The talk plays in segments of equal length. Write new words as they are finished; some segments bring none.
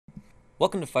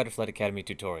Welcome to Fight or Flight Academy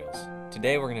tutorials.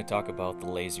 Today we're going to talk about the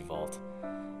lazy vault.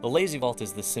 The lazy vault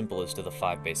is the simplest of the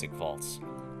 5 basic vaults.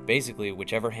 Basically,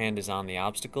 whichever hand is on the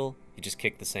obstacle, you just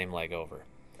kick the same leg over.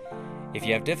 If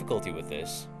you have difficulty with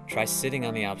this, try sitting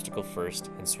on the obstacle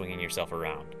first and swinging yourself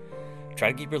around.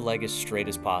 Try to keep your leg as straight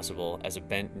as possible, as a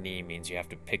bent knee means you have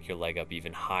to pick your leg up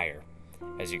even higher.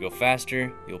 As you go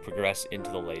faster, you'll progress into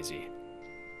the lazy.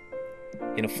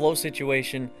 In a flow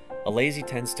situation, a lazy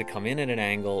tends to come in at an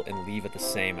angle and leave at the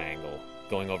same angle,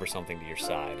 going over something to your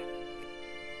side.